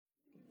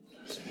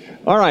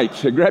All right,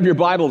 grab your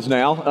Bibles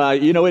now.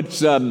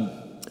 It's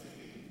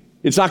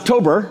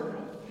October,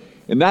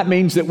 and that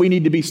means that we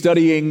need to be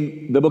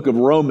studying the book of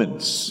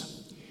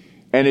Romans.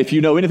 And if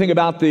you know anything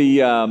about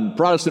the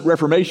Protestant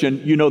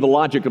Reformation, you know the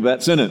logic of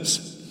that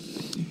sentence.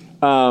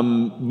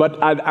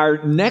 But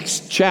our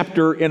next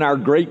chapter in our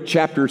great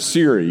chapter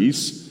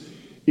series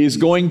is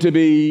going to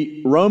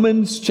be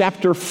Romans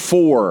chapter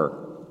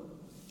 4.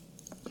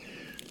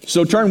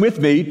 So turn with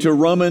me to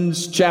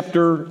Romans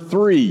chapter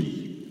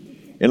 3.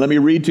 And let me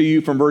read to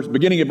you from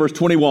beginning at verse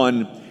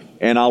 21,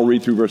 and I'll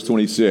read through verse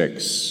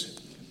 26.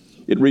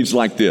 It reads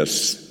like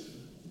this.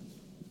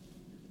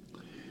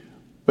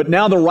 But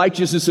now the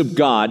righteousness of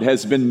God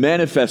has been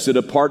manifested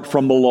apart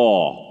from the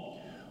law.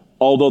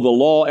 Although the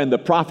law and the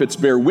prophets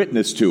bear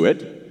witness to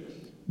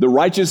it, the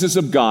righteousness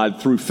of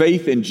God through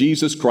faith in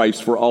Jesus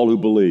Christ for all who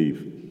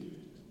believe.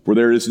 For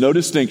there is no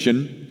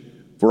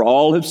distinction, for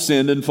all have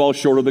sinned and fall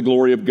short of the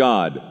glory of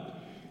God,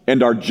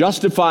 and are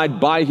justified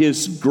by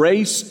His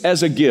grace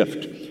as a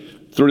gift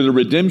through the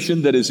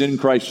redemption that is in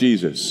Christ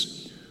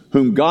Jesus,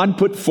 whom God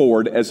put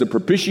forward as a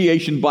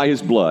propitiation by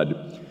His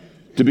blood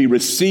to be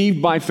received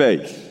by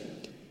faith.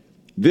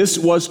 This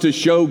was to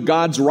show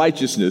God's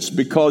righteousness,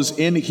 because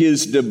in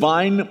His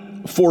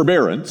divine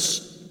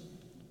forbearance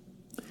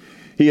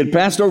He had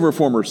passed over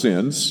former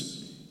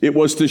sins. It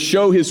was to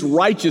show His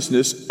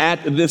righteousness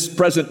at this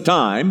present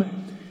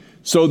time,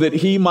 so that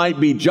He might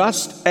be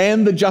just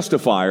and the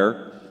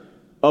justifier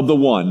of the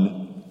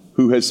one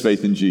who has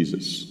faith in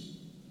Jesus.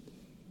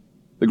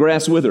 The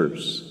grass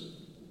withers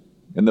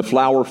and the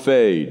flower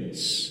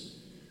fades,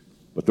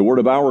 but the word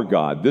of our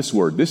God, this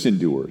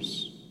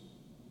endures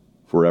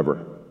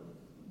forever.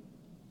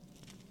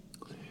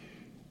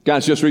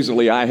 Guys, just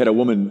recently I had a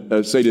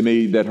woman say to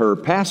me that her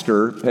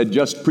pastor had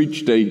just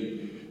preached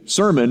a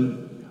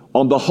sermon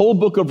on the whole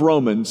book of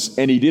Romans,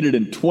 and he did it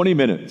in 20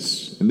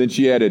 minutes. And then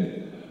she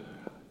added,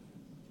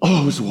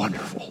 "Oh, it was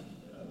wonderful."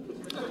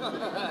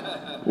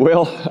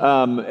 Well,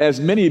 as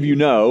many of you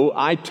know,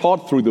 I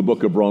taught through the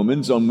book of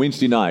Romans on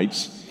Wednesday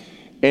nights,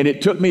 and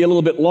it took me a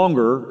little bit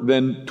longer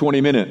than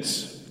 20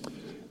 minutes.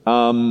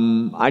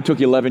 I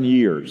took 11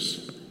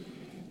 years,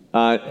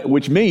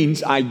 which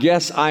means I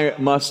guess I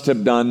must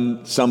have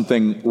done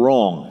something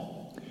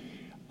wrong.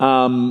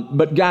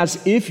 But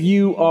guys, if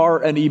you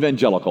are an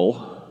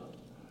evangelical,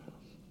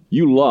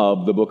 you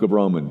love the book of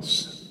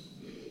Romans.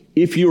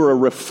 If you're a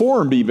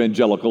Reformed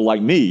evangelical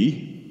like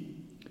me,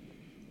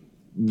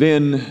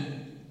 then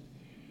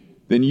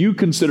you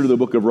consider the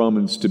book of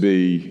Romans to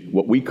be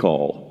what we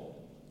call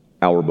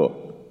our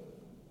book.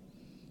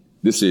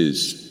 This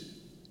is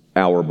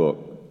our book.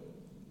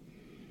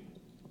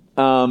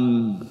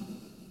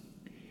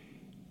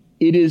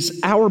 It is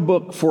our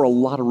book for a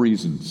lot of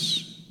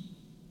reasons,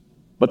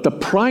 but the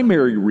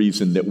primary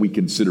reason that we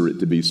consider it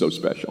to be so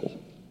special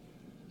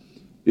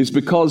is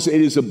because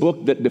it is a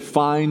book that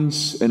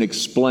defines and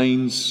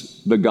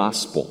explains the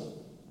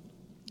gospel.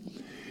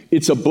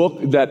 It's a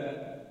book that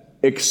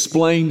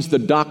explains the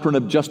doctrine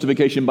of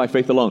justification by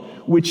faith alone,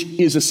 which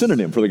is a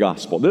synonym for the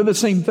gospel. They're the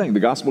same thing.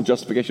 The gospel,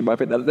 justification by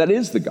faith, that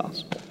is the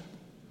gospel.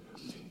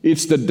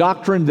 It's the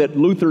doctrine that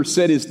Luther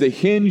said is the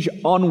hinge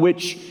on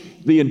which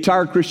the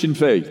entire Christian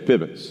faith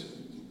pivots.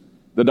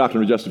 The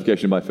doctrine of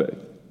justification by faith.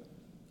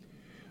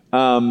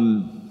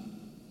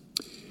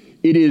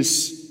 It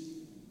is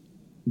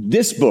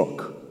this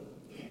book.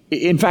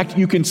 In fact,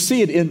 you can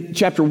see it in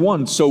chapter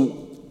 1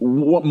 so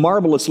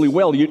marvelously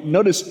well. You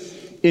notice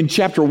in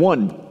chapter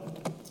 1,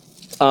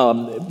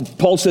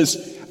 Paul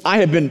says, I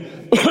have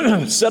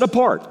been set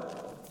apart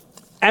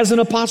as an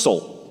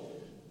apostle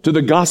to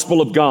the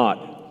gospel of God.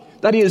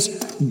 That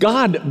is,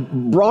 God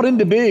brought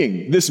into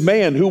being this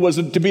man who was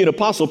to be an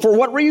apostle. For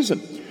what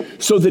reason?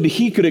 So that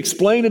he could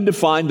explain and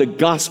define the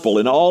gospel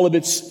in all of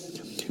its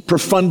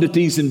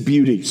profundities and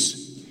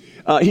beauties.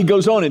 He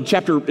goes on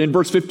in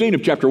verse 15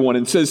 of chapter 1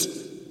 and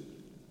says,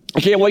 I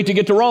can't wait to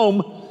get to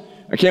Rome.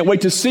 I can't wait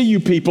to see you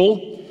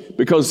people,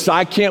 because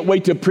I can't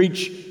wait to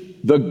preach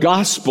the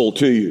gospel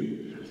to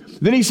you.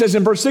 Then he says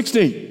in verse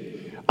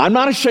 16, I'm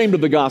not ashamed of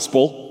the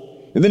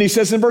gospel. And then he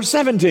says in verse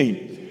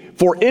 17,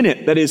 for in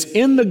it, that is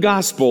in the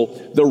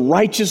gospel, the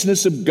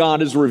righteousness of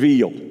God is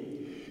revealed.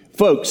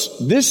 Folks,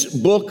 this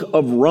book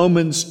of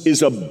Romans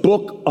is a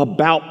book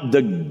about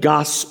the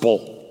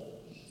gospel.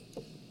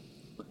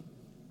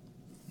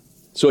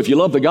 So if you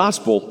love the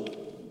gospel,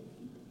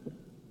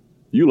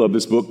 you love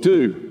this book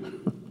too.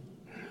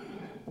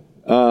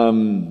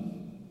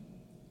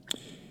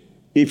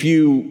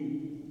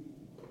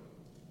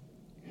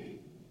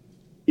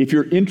 If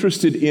you're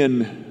interested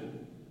in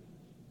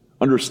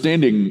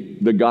understanding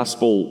the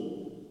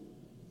gospel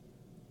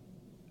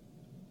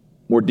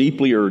more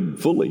deeply or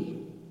fully,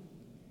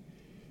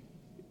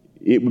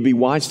 it would be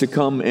wise to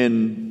come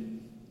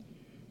and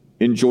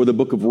enjoy the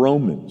book of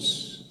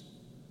Romans.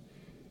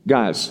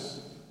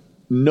 Guys,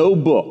 no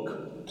book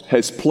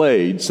has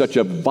played such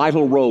a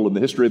vital role in the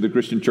history of the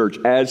Christian church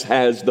as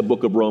has the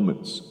book of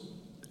Romans.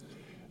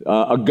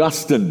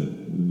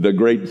 Augustine, the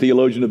great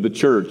theologian of the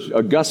church,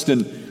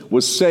 Augustine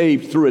was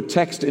saved through a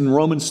text in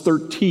Romans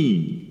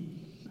 13,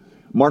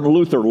 Martin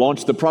Luther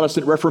launched the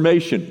Protestant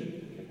Reformation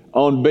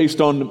based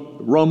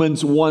on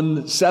Romans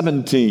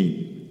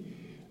 1:17.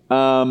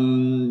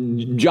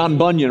 John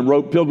Bunyan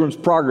wrote Pilgrim's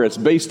Progress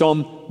based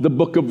on the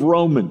book of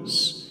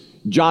Romans.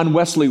 John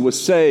Wesley was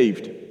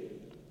saved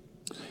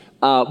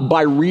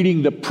by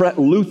reading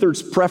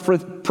Luther's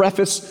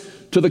preface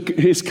to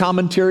his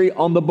commentary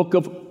on the book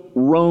of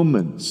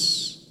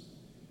Romans.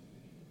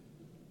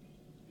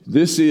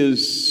 This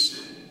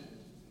is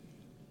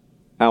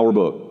our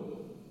book.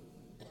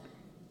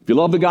 If you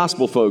love the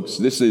gospel, folks,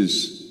 this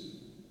is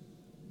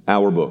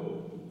our book.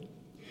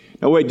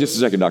 Now, wait just a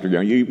second, Dr.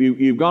 Young.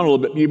 You've gone a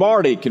little bit, you've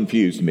already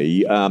confused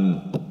me.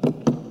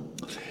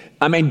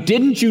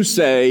 Didn't you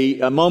say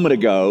a moment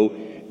ago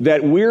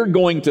that we're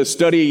going to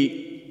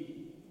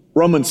study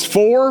Romans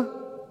 4,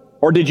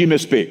 or did you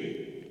misspeak?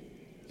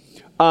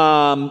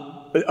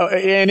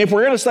 And if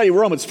we're going to study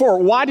Romans 4,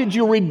 why did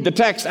you read the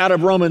text out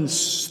of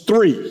Romans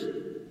 3?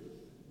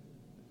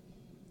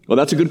 Well,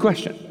 that's a good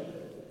question.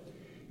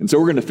 And so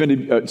we're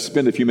going to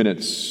spend a few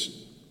minutes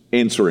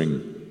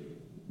answering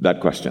that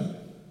question.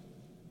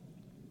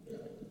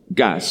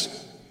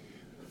 Guys,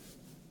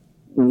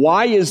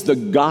 why is the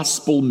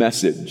gospel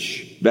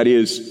message, that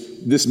is,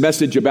 this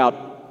message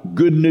about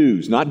good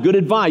news, not good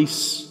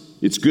advice,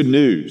 it's good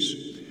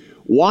news.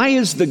 Why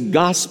is the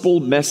gospel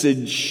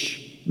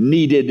message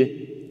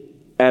needed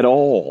at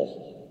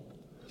all?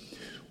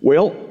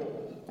 Well,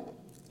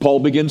 Paul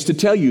begins to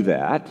tell you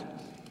that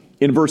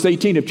in verse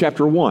 18 of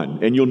chapter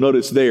 1, and you'll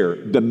notice there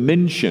the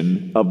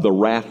mention of the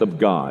wrath of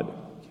God.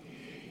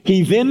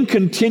 He then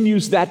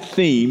continues that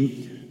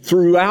theme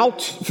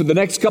throughout for the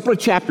next couple of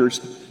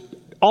chapters,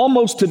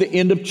 almost to the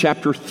end of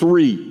chapter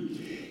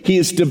 3. He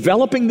is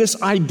developing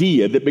this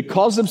idea that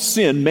because of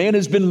sin, man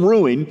has been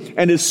ruined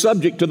and is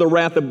subject to the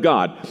wrath of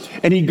God.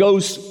 And he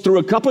goes through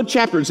a couple of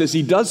chapters as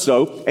he does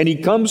so, and he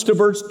comes to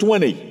verse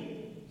 20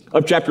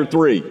 of chapter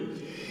 3.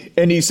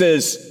 And he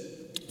says,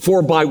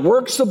 "For by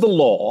works of the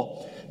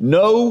law,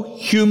 no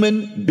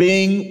human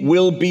being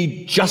will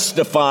be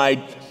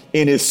justified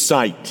in his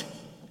sight."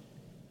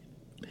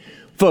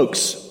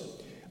 Folks,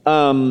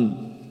 our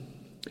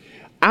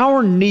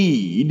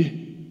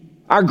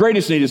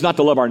greatest need is not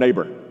to love our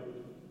neighbor.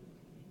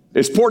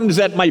 As important as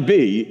that might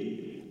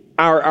be,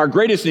 our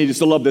greatest need is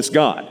to love this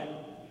God.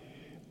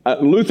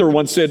 Luther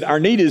once said, our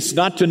need is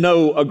to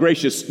know a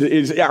gracious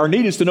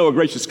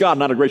God,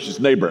 not a gracious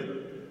neighbor.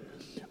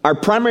 Our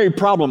primary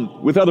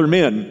problem with other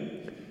men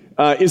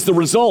is the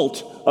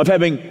result of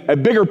having a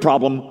bigger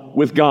problem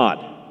with God.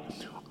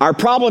 Our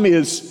problem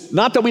is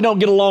not that we don't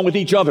get along with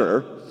each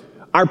other.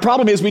 Our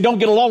problem is we don't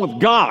get along with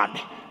God.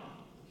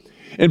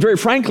 And very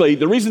frankly,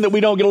 the reason that we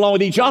don't get along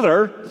with each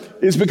other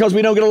is because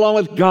we don't get along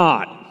with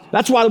God.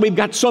 That's why we've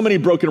got so many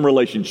broken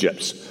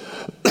relationships.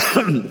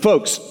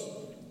 Folks,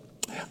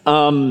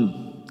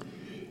 all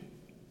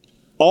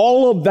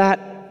of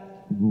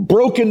that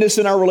brokenness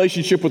in our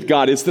relationship with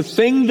God is the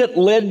thing that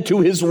led to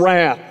his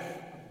wrath.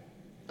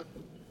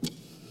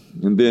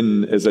 And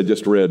then, as I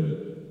just read,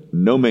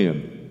 no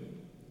man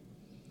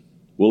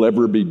will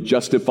ever be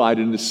justified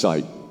in his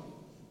sight.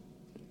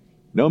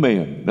 No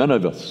man, none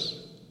of us.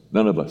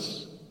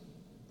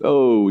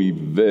 Oh,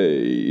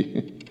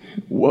 Yvette,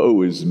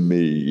 woe is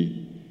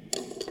me.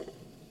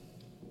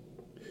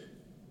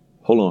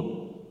 Hold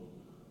on.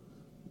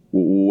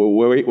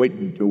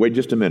 Wait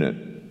just a minute.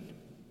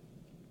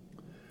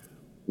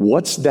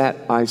 What's that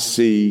I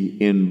see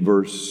in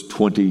verse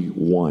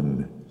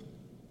 21?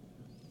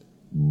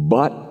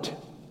 But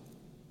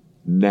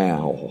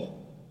now.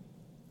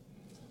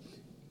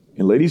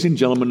 And ladies and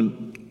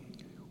gentlemen,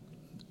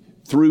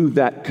 through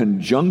that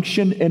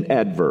conjunction and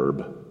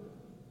adverb,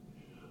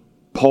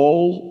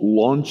 Paul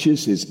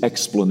launches his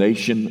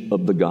explanation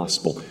of the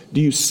gospel.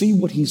 Do you see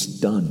what he's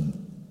done?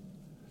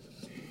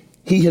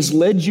 He has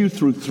led you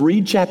through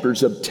 3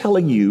 chapters of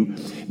telling you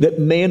that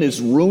man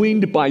is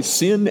ruined by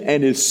sin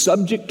and is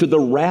subject to the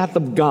wrath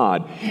of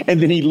God.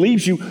 And then he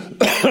leaves you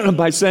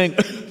by saying,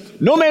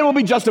 no man will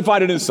be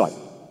justified in his sight.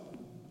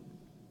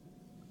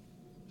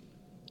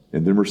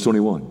 And then verse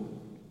 21.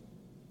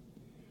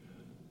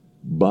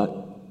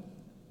 But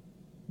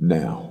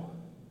now.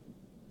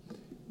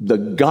 The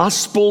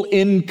gospel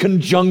in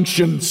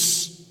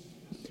conjunctions.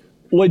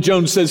 Lloyd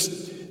Jones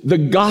says, the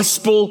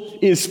gospel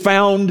is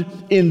found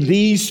in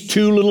these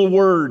 2 little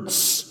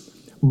words,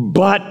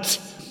 but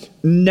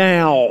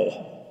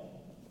now.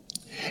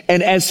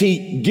 And as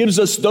he gives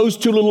us those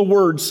 2 little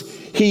words,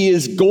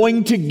 he's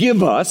beginning to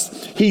give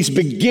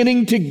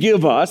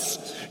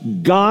us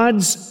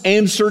God's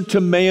answer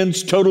to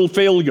man's total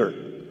failure.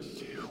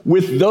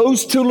 With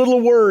those 2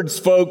 little words,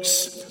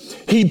 folks,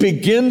 he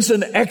begins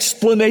an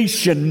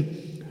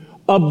explanation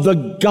of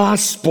the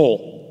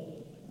gospel.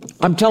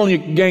 I'm telling you,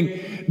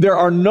 gang, there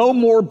are no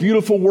more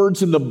beautiful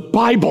words in the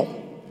Bible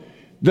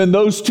than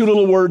those 2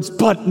 little words,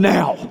 but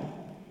now.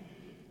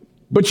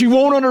 But you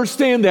won't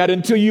understand that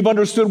until you've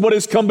understood what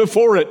has come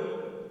before it.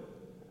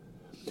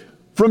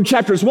 From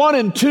chapters 1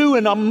 and 2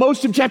 and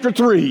most of chapter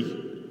 3,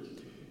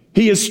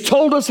 he has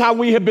told us how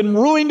we have been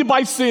ruined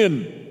by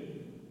sin.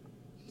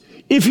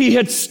 If he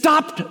had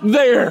stopped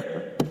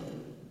there,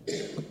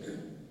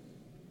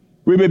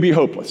 We may be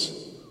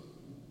hopeless.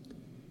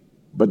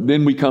 But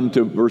then we come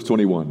to verse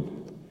 21,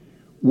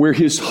 where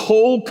his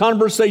whole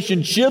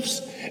conversation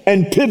shifts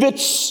and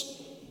pivots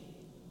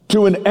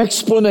to an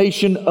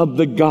explanation of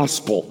the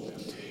gospel.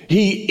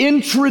 He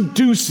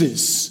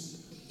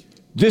introduces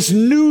this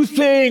new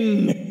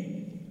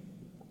thing.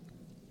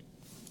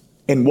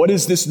 And what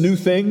is this new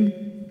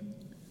thing?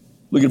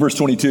 Look at verse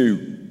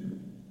 22.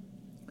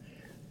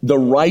 The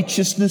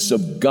righteousness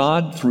of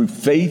God through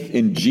faith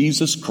in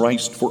Jesus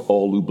Christ for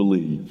all who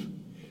believe.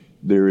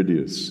 There it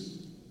is.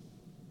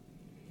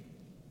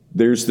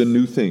 There's the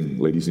new thing,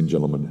 ladies and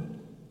gentlemen.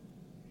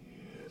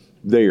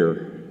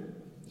 There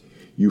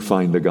you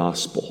find the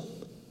gospel.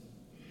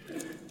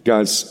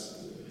 Guys,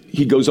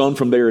 he goes on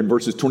from there in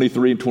verses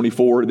 23 and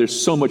 24. There's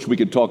so much we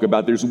could talk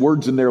about. There's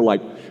words in there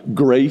like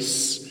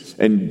grace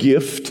and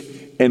gift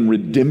and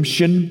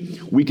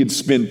redemption. We could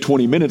spend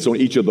 20 minutes on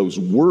each of those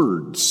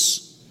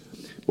words,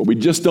 but we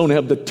just don't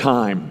have the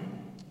time.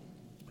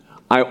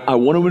 I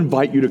want to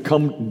invite you to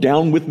come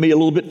down with me a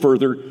little bit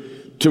further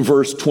to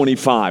verse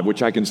 25,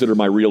 which I consider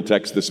my real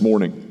text this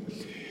morning.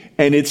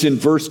 And it's in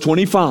verse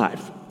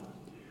 25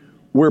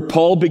 where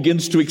Paul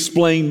begins to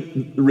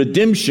explain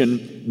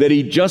redemption that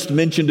he just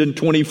mentioned in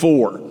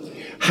 24.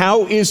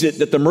 How is it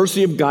that the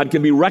mercy of God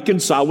can be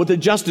reconciled with the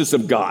justice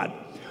of God?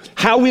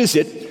 How is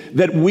it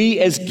that we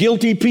as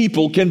guilty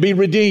people can be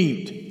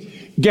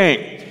redeemed?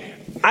 Gang,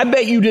 I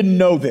bet you didn't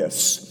know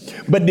this,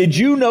 but did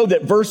you know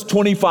that verse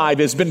 25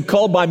 has been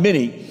called by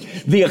many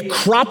the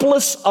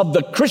Acropolis of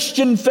the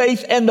Christian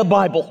faith and the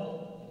Bible?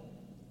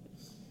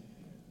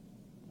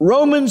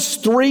 Romans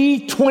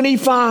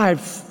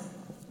 3:25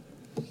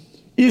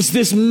 is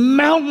this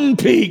mountain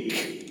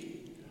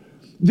peak,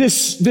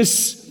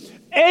 this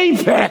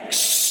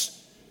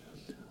apex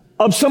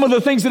of some of the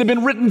things that have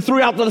been written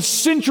throughout the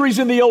centuries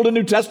in the Old and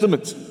New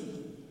Testaments.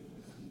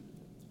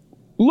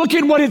 Look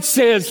at what it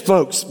says,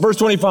 folks. Verse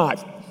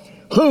 25.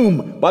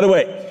 Whom, by the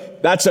way,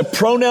 that's a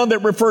pronoun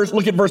that refers,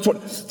 look at verse 20,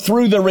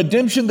 through the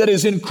redemption that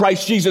is in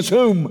Christ Jesus.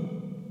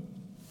 Whom?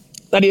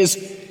 That is,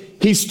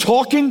 he's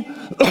talking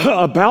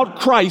about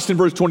Christ in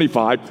verse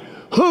 25.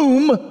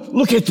 Whom,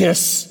 look at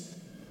this,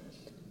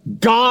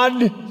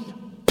 God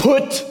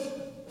put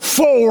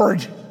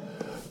forward.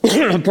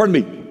 Pardon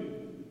me.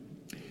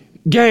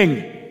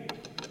 Gang,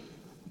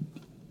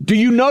 do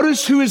you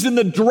notice who is in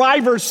the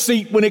driver's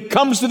seat when it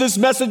comes to this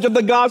message of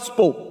the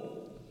gospel?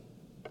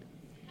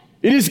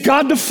 It is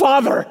God the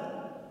Father.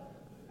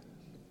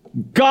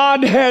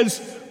 God has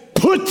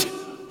put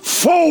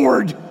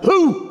forward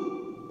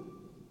who?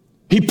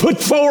 He put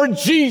forward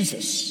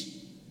Jesus.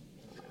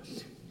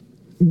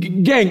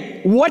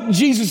 Gang, what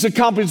Jesus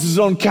accomplishes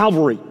on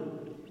Calvary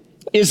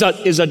is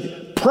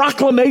a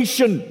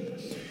proclamation.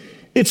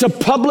 It's a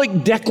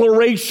public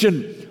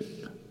declaration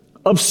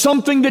of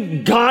something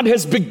that God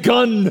has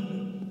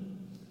begun.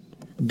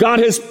 God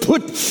has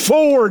put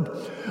forward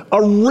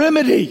a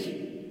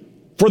remedy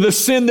for the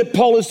sin that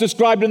Paul has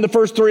described in the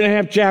first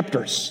 3.5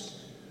 chapters.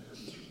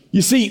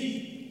 You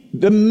see,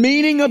 the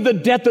meaning of the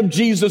death of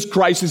Jesus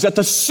Christ is at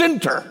the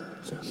center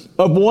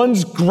of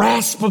one's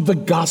grasp of the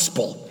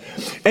gospel.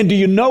 And do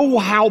you know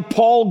how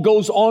Paul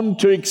goes on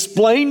to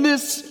explain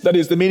this? That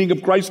is the meaning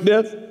of Christ's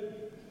death.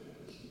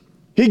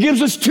 He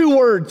gives us 2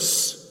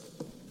 words.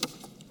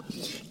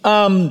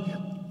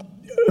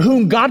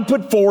 Whom God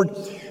put forward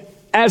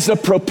as a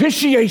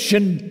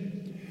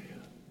propitiation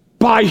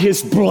by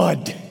his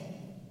blood.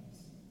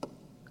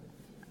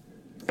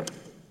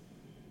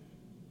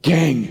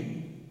 Gang,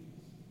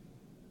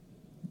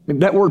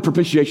 that word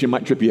propitiation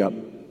might trip you up.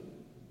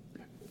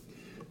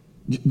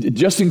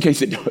 Just in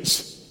case it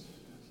does.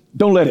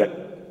 Don't let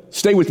it.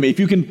 Stay with me. If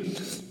you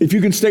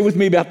can stay with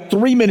me about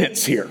 3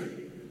 minutes here.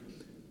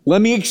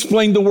 Let me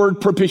explain the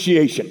word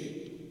propitiation.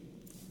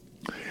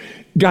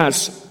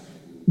 Guys,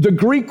 the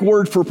Greek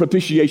word for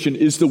propitiation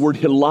is the word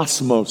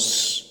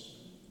hilasmos.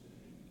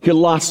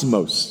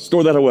 Hilasmos.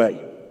 Store that away.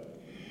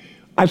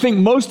 I think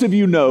most of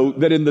you know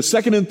that in the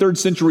 2nd and 3rd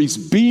centuries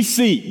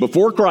BC,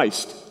 before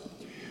Christ,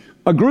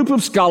 a group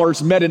of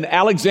scholars met in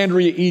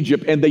Alexandria,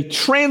 Egypt, and they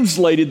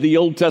translated the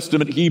Old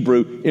Testament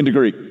Hebrew into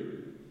Greek.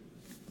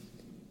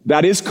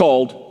 That is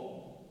called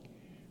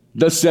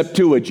the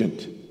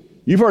Septuagint.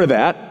 You've heard of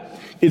that.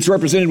 It's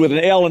represented with an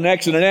L, an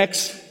X, and an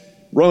X.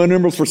 Roman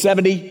numerals for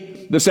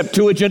 70. The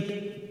Septuagint.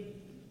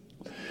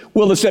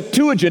 Well, the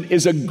Septuagint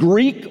is a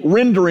Greek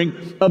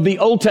rendering of the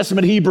Old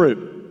Testament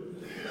Hebrew.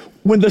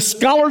 When the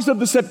scholars of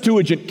the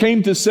Septuagint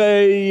came to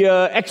say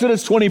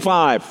Exodus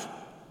 25,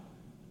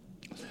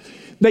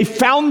 they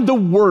found the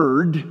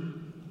word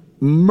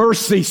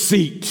mercy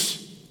seat.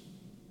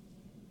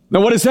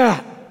 Now, what is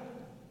that?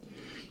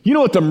 You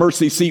know what the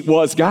mercy seat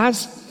was,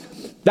 guys?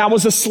 That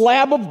was a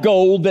slab of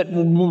gold that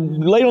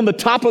laid on the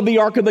top of the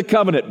Ark of the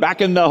Covenant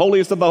back in the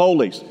holiest of the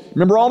holies.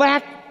 Remember all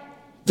that?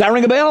 Does that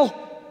ring a bell?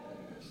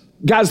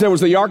 Guys, there was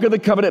the Ark of the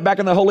Covenant back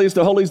in the holiest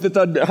of holies that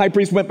the high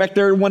priest went back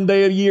there one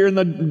day a year in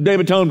the Day of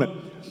Atonement.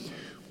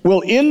 Well,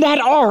 in that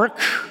Ark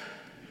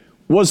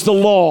was the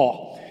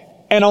law.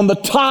 And on the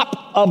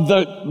top of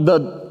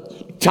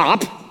the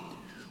top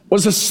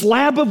was a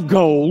slab of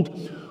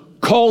gold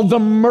called the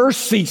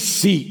mercy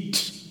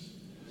seat.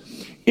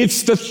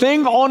 It's the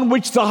thing on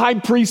which the high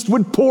priest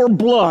would pour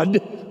blood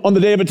on the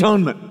Day of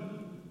Atonement.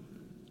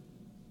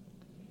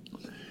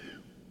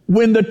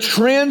 When the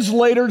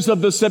translators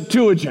of the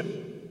Septuagint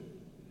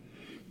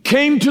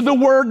came to the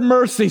word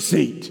mercy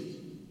seat,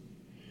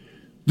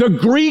 the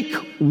Greek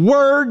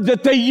word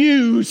that they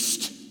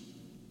used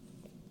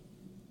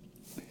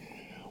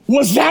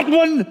was that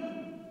one,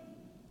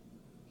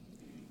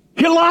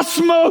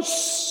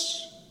 hilasmos.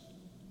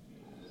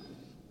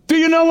 Do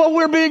you know what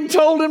we're being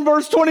told in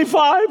verse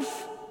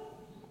 25?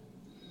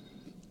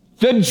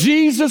 That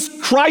Jesus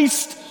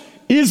Christ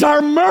is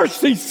our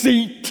mercy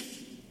seat.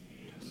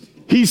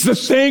 He's the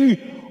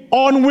thing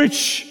on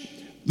which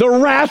the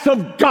wrath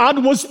of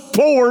God was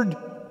poured.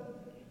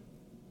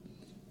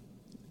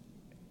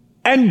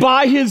 And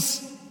by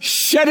his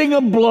shedding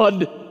of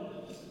blood,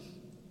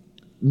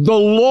 the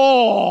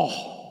law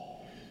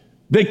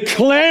that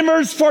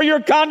clamors for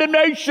your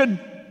condemnation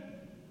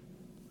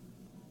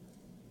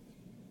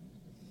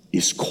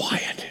is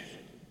quieted.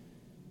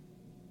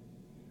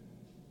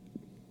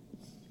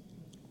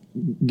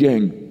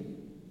 Gang,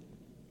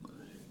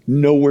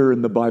 nowhere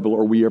in the Bible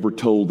are we ever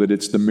told that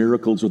it's the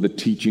miracles or the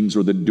teachings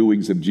or the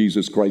doings of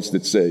Jesus Christ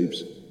that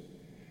saves.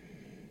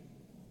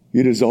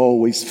 It is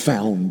always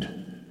found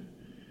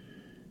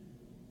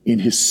in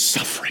his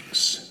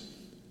sufferings.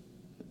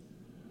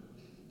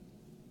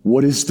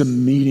 What is the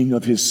meaning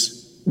of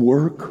his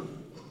work?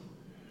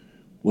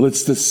 Well,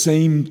 it's the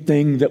same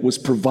thing that was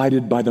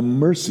provided by the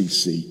mercy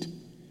seat.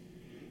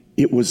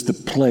 It was the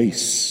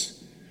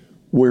place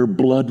where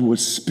blood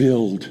was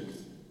spilled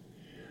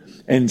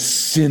and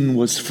sin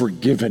was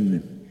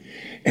forgiven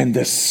and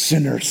the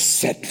sinner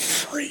set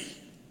free.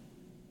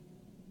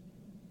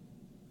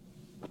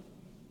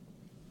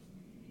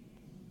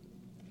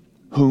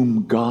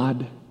 Whom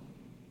God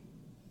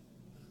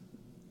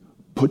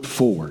put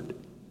forward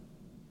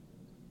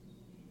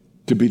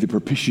to be the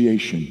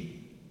propitiation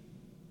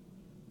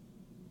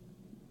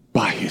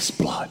by his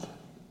blood.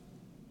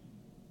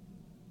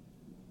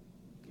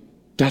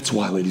 That's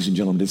why, ladies and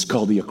gentlemen, it's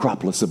called the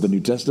Acropolis of the New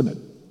Testament.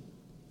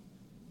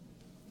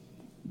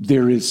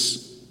 There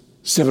is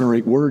 7 or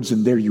 8 words,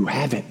 and there you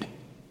have it.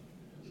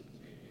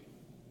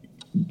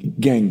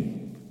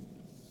 Gang,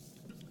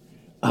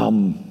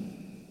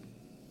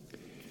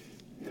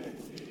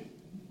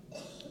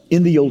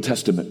 in the Old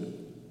Testament,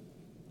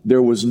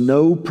 there was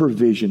no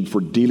provision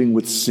for dealing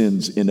with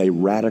sins in a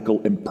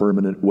radical and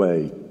permanent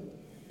way.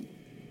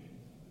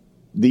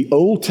 The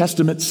Old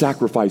Testament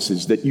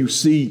sacrifices that you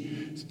see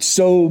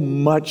so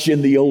much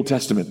in the Old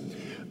Testament,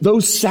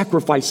 those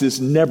sacrifices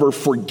never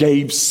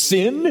forgave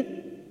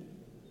sin.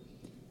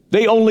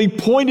 They only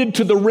pointed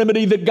to the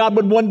remedy that God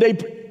would one day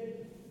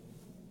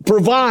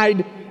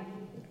provide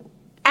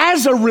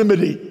as a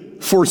remedy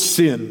for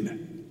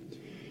sin.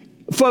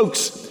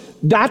 Folks,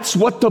 that's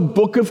what the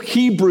book of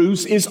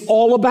Hebrews is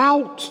all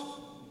about.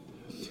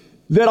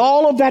 That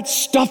all of that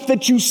stuff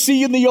that you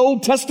see in the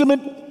Old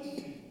Testament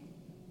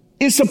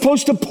is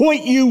supposed to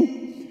point you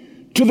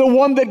to the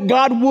one that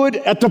God would,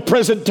 at the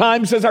present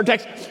time, says our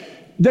text,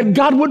 that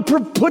God would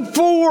put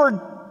forward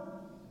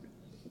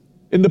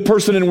in the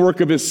person and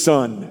work of his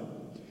Son.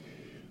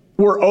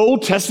 Were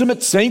Old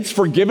Testament saints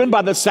forgiven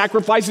by the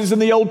sacrifices in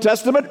the Old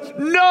Testament?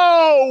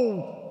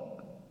 No!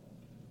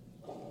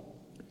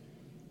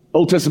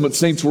 Old Testament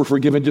saints were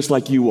forgiven just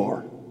like you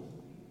are.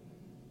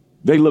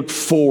 They looked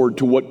forward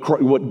to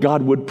what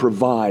God would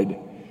provide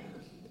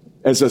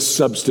as a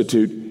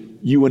substitute.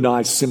 You and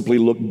I simply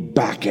look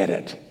back at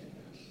it.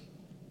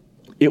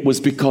 It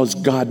was because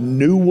God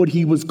knew what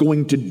he was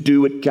going to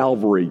do at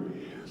Calvary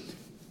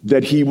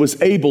that he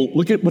was able,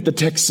 look at what the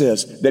text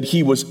says, that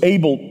he was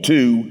able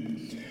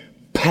to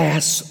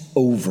pass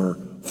over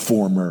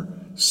former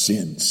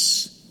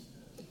sins.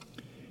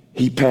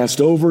 He passed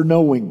over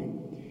knowing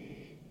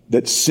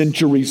that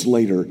centuries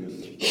later,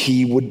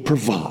 he would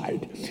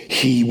provide,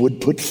 he would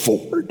put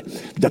forward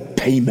the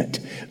payment,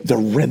 the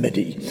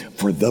remedy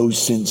for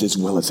those sins as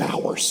well as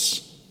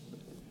ours.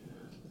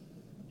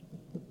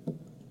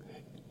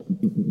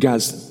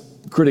 Guys,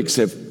 critics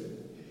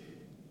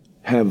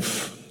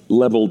have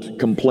leveled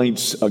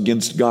complaints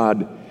against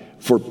God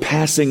for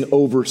passing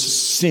over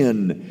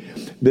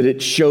sin, that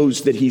it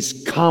shows that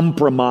he's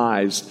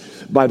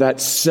compromised by that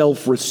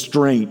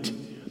self-restraint.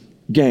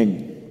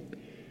 Gang,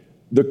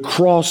 the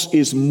cross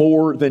is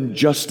more than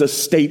just a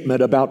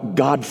statement about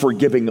God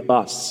forgiving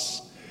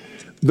us.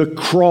 The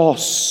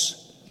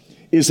cross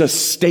is a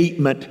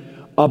statement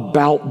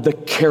about the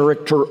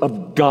character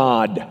of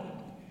God.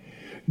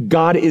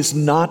 God is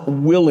not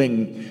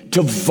willing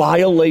to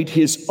violate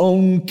his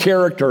own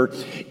character,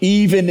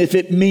 even if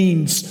it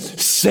means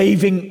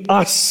saving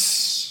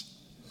us.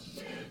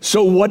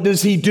 So what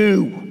does he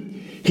do?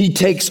 He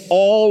takes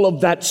all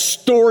of that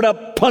stored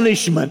up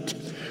punishment,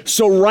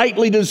 so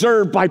rightly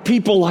deserved by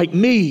people like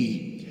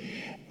me,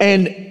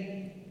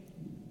 and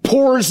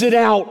pours it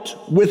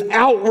out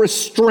without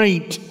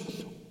restraint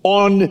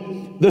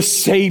on the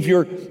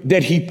Savior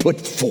that he put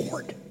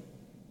forward.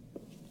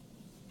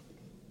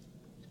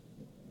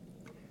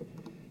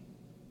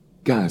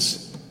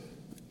 Guys,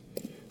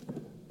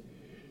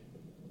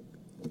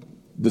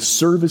 the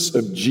service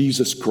of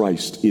Jesus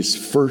Christ is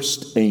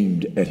first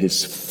aimed at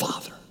his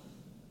Father.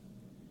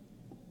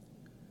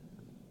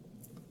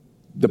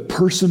 The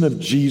person of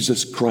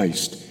Jesus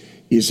Christ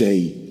is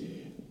a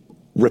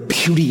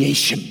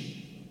repudiation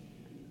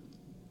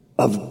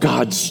of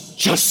God's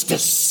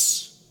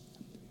justice,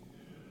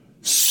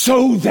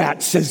 so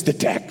that, says the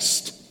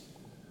text,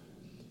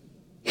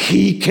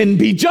 he can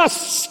be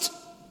just.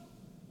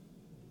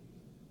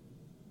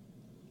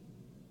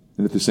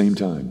 And at the same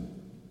time,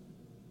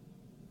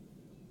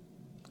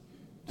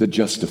 the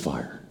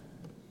justifier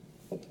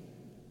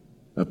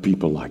of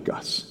people like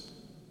us.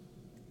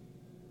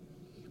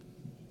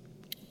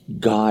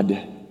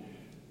 God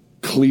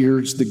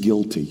clears the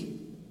guilty,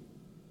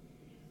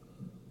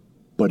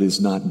 but is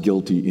not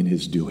guilty in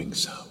his doing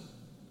so.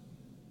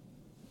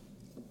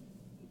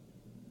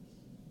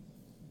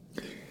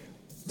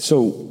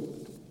 So,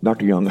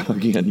 Dr. Young,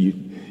 again,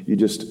 you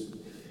just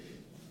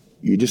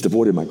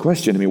avoided my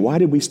question. I mean, why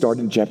did we start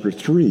in chapter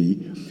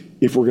 3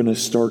 if we're going to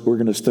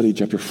study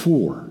chapter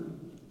 4?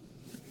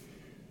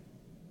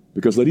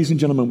 Because, ladies and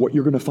gentlemen, what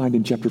you're going to find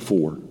in chapter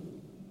 4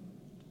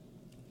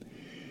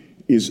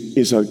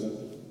 is a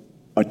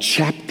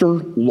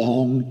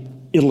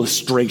chapter-long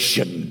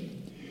illustration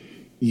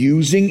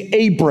using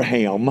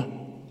Abraham,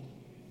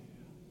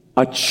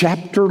 a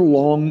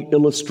chapter-long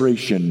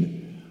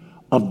illustration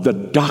of the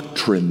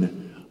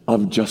doctrine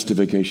of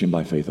justification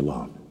by faith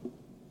alone.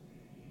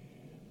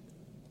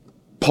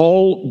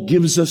 Paul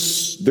gives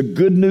us the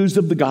good news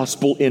of the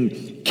gospel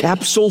in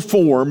capsule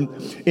form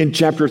in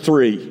chapter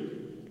 3.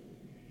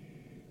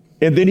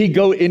 And then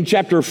in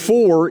chapter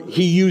 4,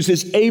 he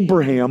uses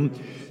Abraham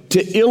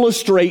to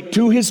illustrate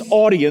to his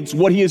audience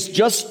what he has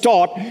just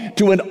taught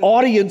to an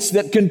audience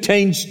that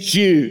contains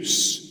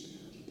Jews.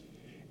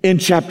 In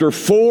chapter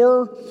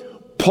 4,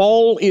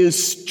 Paul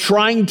is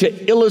trying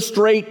to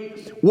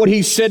illustrate what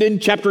he said in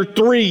chapter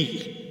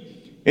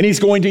 3. And he's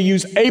going to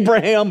use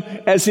Abraham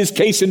as his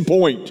case in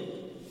point.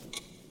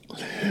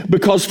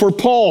 Because for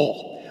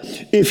Paul,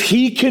 if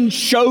he can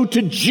show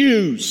to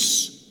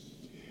Jews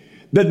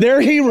that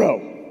their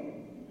hero,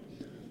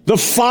 the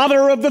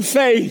father of the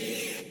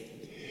faith,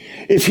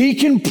 if he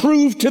can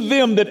prove to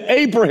them that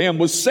Abraham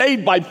was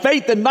saved by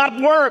faith and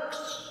not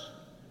works,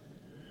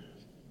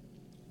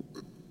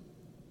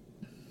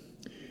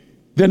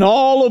 then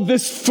all of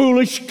this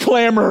foolish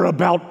clamor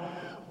about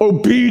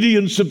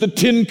obedience of the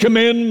 10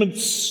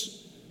 Commandments,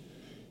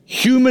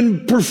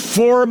 human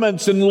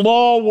performance and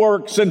law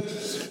works and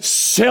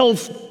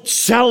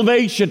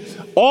self-salvation,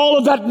 all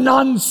of that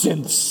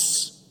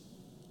nonsense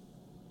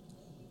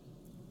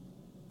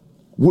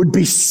would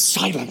be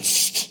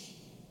silenced.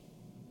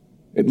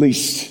 At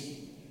least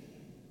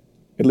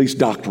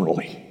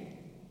doctrinally.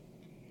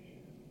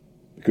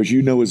 Because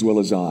you know as well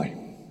as I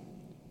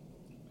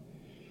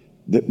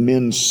that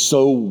men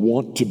so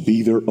want to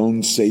be their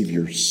own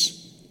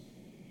saviors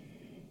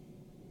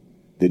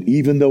that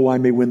even though I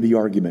may win the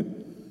argument,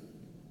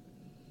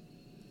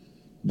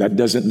 that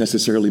doesn't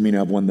necessarily mean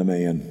I've won the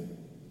man.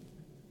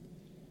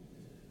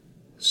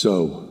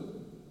 So,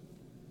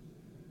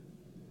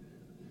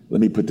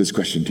 let me put this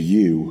question to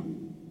you.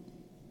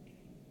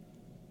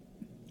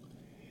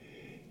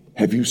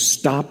 Have you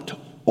stopped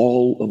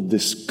all of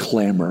this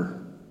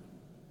clamor,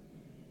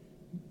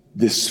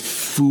 this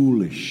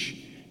foolish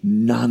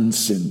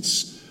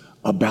nonsense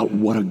about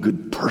what a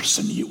good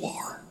person you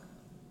are?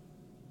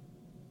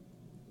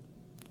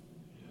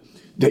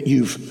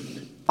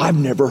 I've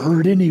never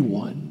heard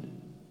anyone,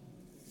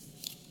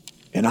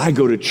 and I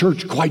go to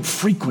church quite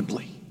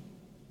frequently.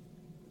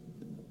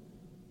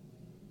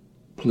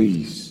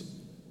 Please,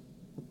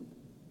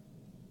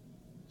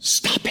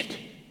 stop it.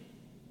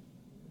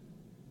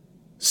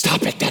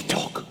 Stop it, that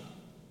talk.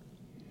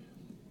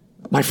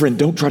 My friend,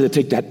 don't try to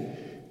take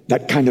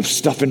that kind of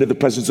stuff into the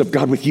presence of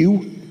God with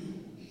you.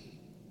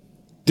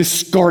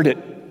 Discard it.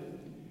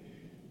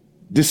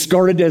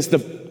 Discard it as the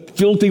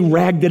filthy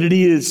rag that it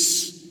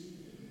is.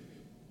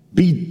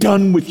 Be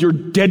done with your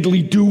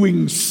deadly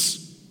doings.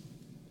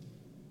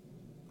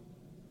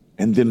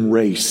 And then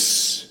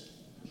race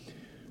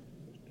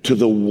to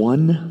the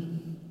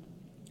one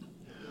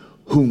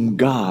whom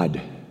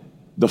God,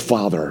 the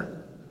Father,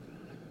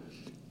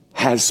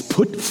 has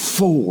put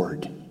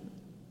forward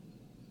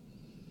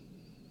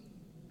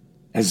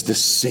as the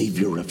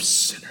Savior of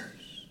sinners.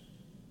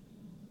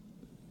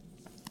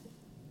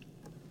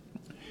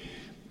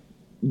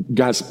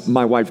 Guys,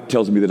 my wife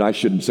tells me that I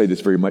shouldn't say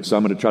this very much, so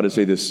I'm going to try to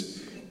say this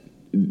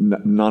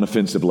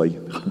non-offensively.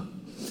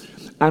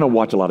 I don't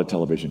watch a lot of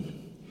television.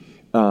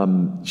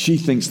 She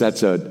thinks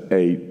that's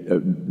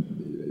a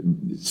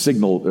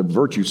signal, a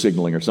virtue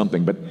signaling or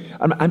something, but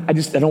I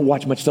don't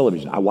watch much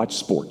television. I watch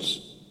sports.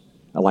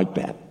 I like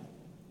that.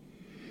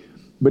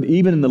 But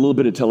even in the little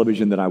bit of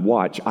television that I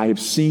watch, I have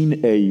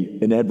seen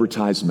an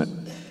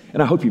advertisement,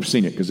 and I hope you've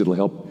seen it because it'll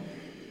help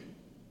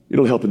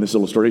in this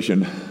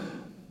illustration.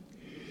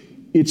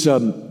 It's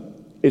an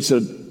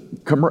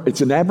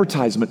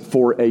advertisement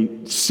for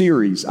a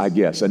series, I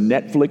guess, a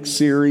Netflix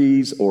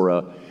series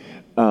or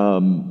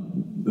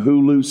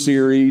Hulu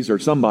series or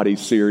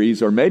somebody's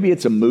series, or maybe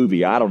it's a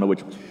movie. I don't know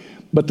which.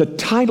 But the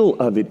title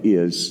of it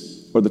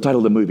is, or the title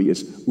of the movie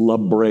is La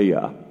Brea.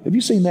 Have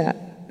you seen that?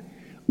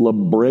 La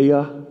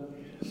Brea.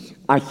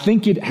 I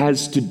think it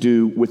has to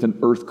do with an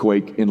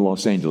earthquake in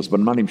Los Angeles, but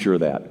I'm not even sure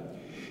of that.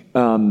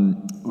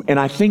 And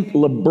I think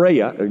La Brea,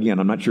 again,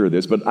 I'm not sure of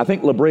this, but I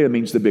think La Brea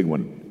means the big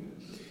one,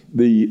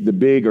 the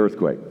big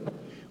earthquake.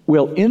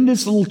 Well, in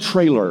this little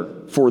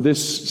trailer for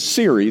this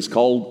series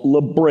called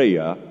La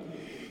Brea,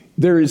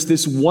 there is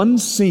this one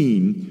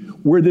scene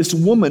where this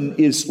woman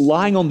is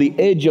lying on the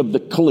edge of the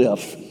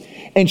cliff,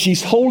 and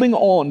she's holding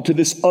on to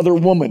this other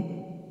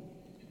woman.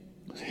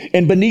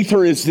 And beneath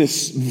her is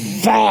this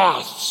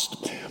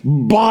vast,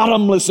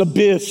 bottomless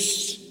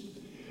abyss.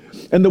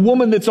 And the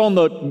woman that's on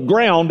the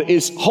ground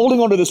is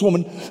holding on to this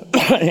woman,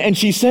 and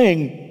she's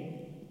saying,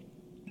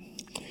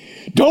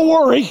 "Don't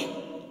worry,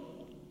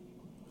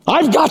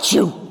 I've got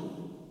you."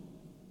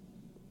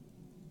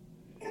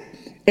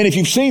 And if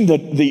you've seen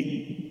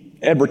the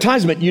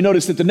advertisement, you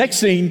notice that the next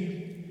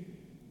scene,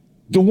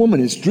 the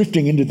woman is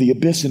drifting into the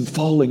abyss and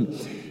falling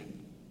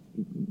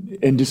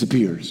and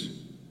disappears.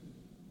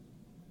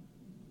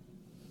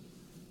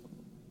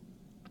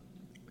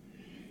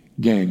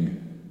 Gang,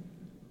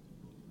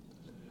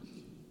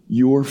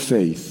 your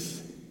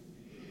faith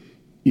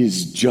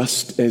is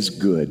just as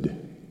good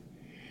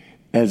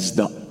as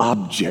the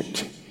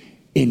object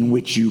in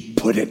which you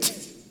put it.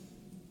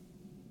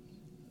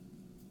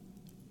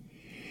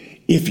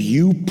 If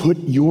you put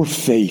your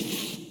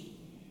faith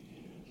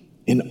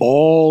in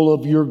all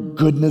of your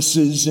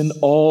goodnesses and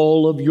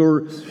all of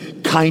your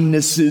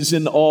kindnesses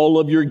and all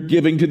of your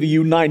giving to the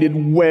United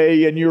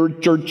Way and your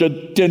church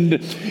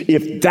attendance,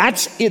 if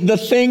that's the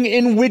thing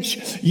in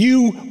which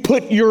you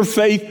put your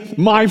faith,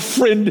 my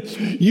friend,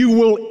 you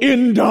will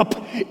end up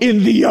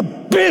in the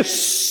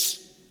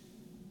abyss,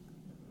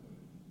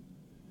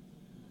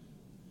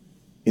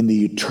 in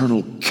the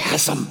eternal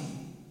chasm,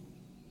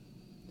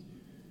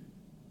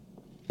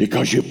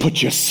 because you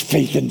put your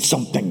faith in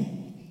something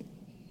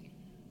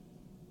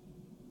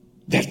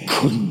that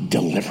couldn't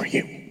deliver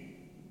you.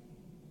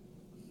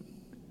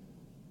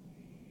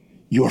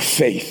 Your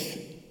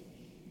faith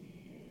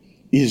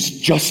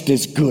is just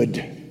as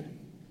good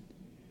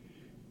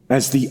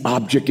as the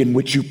object in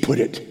which you put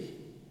it.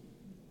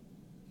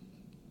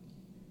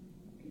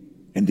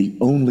 And the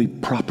only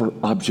proper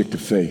object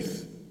of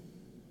faith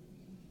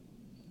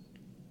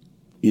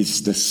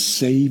is the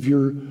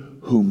Savior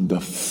whom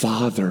the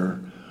Father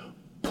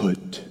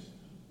put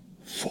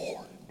forward.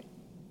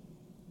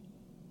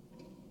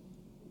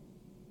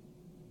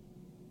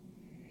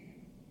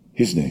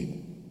 His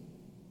name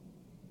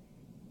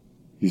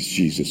is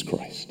Jesus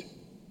Christ.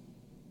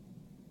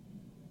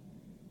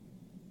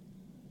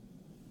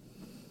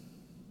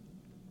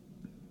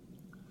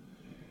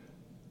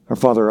 Our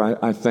Father,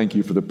 I thank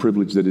you for the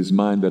privilege that is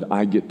mine that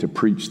I get to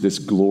preach this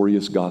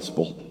glorious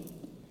gospel.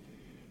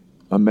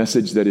 A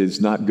message that is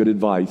not good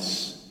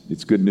advice,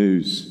 it's good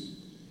news.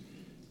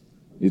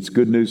 It's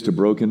good news to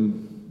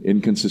broken,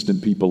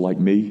 inconsistent people like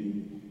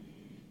me.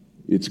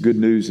 It's good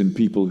news in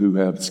people who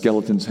have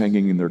skeletons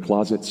hanging in their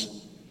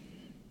closets.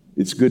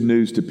 It's good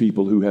news to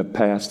people who have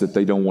past that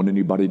they don't want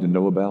anybody to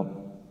know about.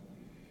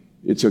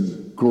 It's a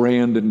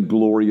grand and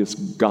glorious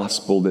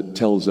gospel that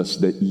tells us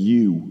that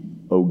you,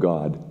 O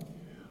God,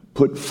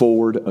 put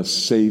forward a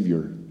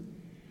Savior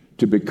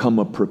to become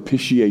a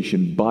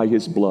propitiation by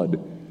His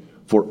blood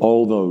for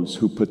all those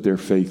who put their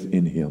faith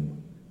in Him.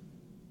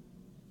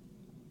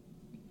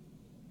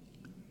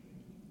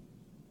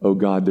 Oh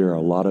God, there are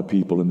a lot of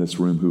people in this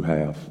room who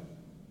have,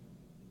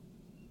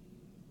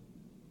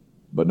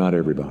 but not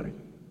everybody.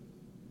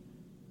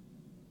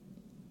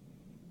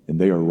 And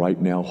they are right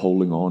now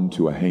holding on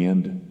to a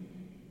hand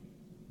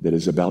that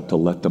is about to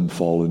let them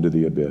fall into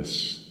the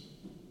abyss.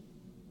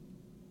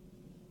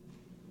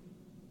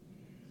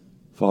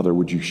 Father,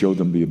 would you show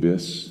them the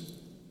abyss?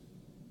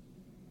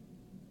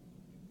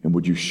 And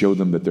would you show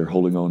them that they're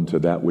holding on to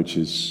that which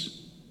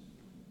is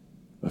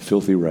a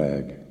filthy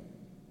rag?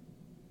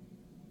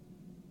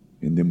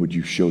 And then would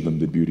you show them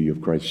the beauty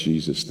of Christ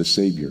Jesus, the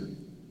Savior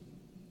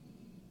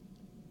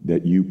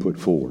that you put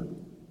forward?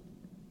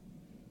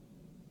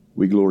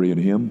 We glory in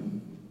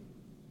Him.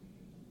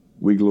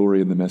 We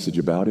glory in the message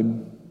about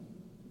Him.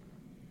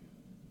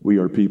 We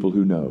are people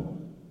who know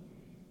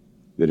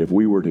that if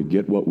we were to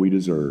get what we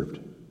deserved,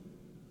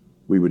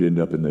 we would end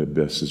up in the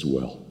abyss as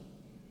well.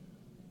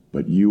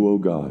 But you, O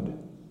God,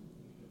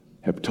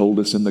 have told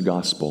us in the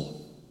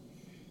gospel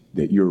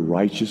that your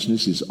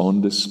righteousness is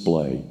on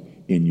display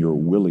in your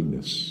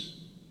willingness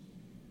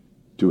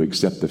to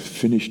accept the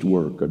finished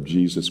work of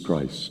Jesus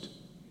Christ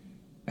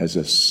as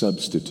a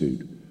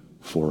substitute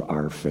for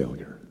our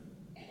failure.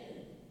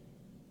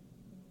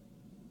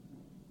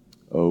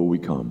 Oh, we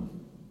come,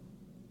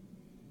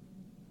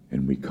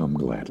 and we come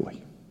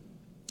gladly.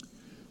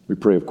 We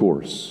pray, of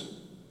course,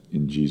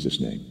 in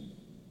Jesus' name.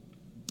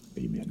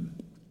 Amen.